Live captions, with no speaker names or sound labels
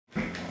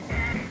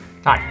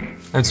Hi,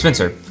 I'm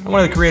Spencer. I'm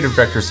one of the creative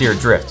directors here at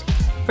Drift.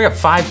 I've got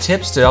 5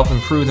 tips to help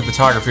improve the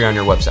photography on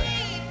your website.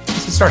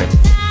 Let's get started.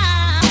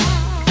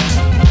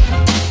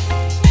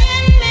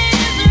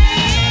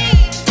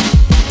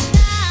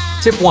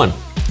 Tip 1,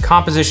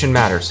 composition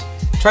matters.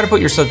 Try to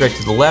put your subject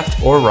to the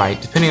left or right,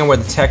 depending on where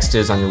the text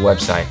is on your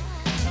website.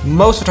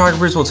 Most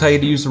photographers will tell you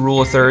to use the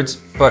rule of thirds,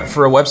 but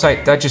for a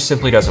website, that just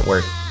simply doesn't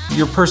work.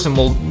 Your person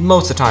will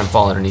most of the time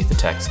fall underneath the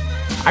text.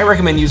 I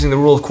recommend using the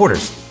rule of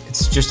quarters.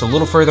 It's just a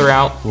little further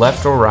out,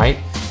 left or right,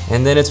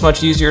 and then it's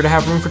much easier to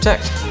have room for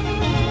text.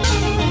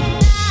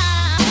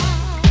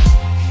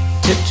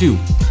 Tip 2,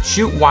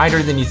 shoot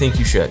wider than you think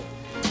you should.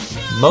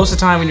 Most of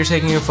the time when you're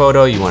taking a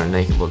photo, you want to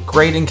make it look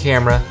great in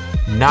camera,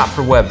 not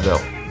for web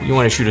though. You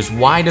want to shoot as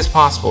wide as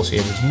possible so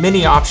you have as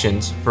many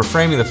options for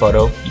framing the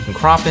photo. You can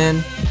crop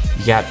in,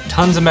 you got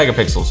tons of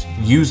megapixels,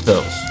 use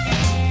those.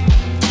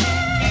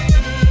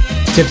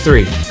 Tip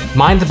 3,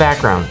 mind the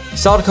background.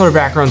 Solid color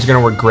backgrounds are going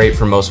to work great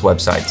for most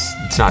websites.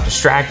 It's not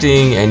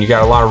distracting and you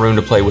got a lot of room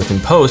to play with in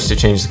post to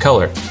change the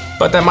color,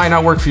 but that might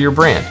not work for your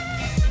brand.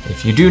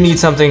 If you do need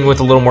something with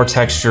a little more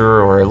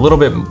texture or a little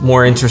bit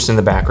more interest in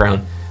the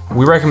background,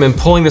 we recommend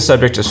pulling the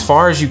subject as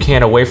far as you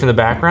can away from the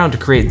background to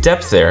create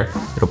depth there.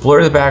 It'll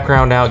blur the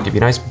background out, give you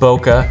a nice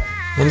bokeh,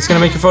 and it's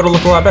gonna make your photo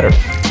look a lot better.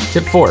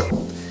 Tip 4.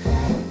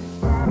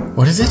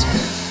 What is it?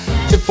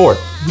 Tip 4,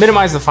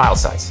 minimize the file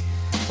size.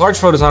 Large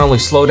photos not only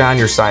slow down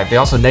your site, they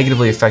also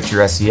negatively affect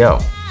your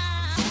SEO.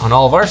 On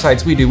all of our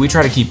sites we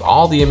try to keep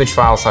all the image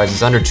file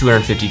sizes under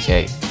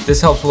 250K.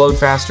 This helps load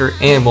faster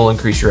and will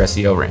increase your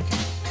SEO ranking.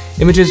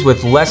 Images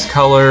with less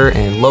color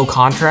and low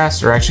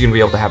contrast are actually going to be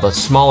able to have a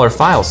smaller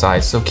file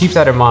size, so keep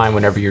that in mind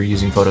whenever you're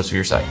using photos for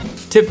your site.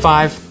 Tip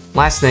 5,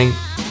 last thing,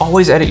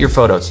 always edit your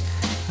photos.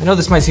 I know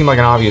this might seem like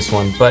an obvious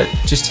one, but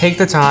just take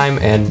the time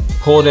and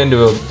pull it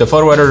into the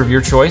photo editor of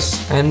your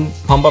choice and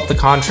pump up the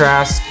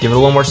contrast, give it a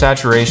little more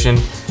saturation,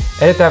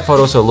 edit that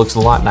photo so it looks a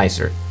lot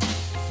nicer.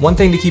 One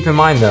thing to keep in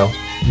mind though,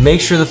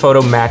 make sure the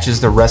photo matches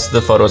the rest of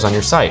the photos on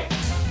your site.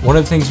 One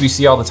of the things we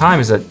see all the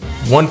time is that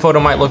one photo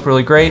might look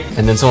really great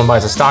and then someone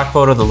buys a stock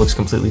photo that looks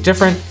completely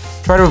different.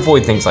 Try to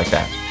avoid things like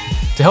that.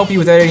 To help you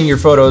with editing your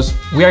photos,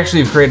 we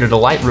actually have created a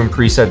Lightroom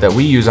preset that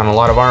we use on a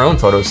lot of our own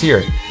photos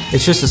here.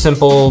 It's just a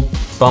simple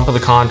bump of the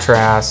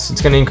contrast.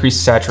 It's going to increase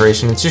the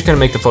saturation. It's just going to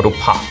make the photo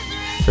pop.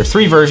 There are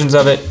 3 versions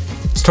of it.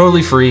 It's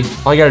totally free.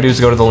 All you got to do is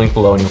go to the link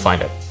below and you'll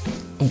find it.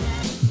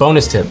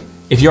 Bonus tip,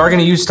 if you are going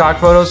to use stock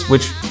photos,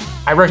 which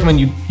I recommend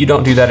you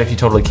don't do that if you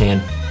totally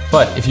can,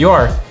 but if you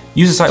are,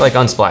 use a site like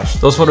Unsplash.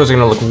 Those photos are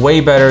going to look way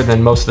better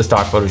than most of the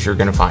stock photos you're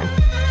going to find.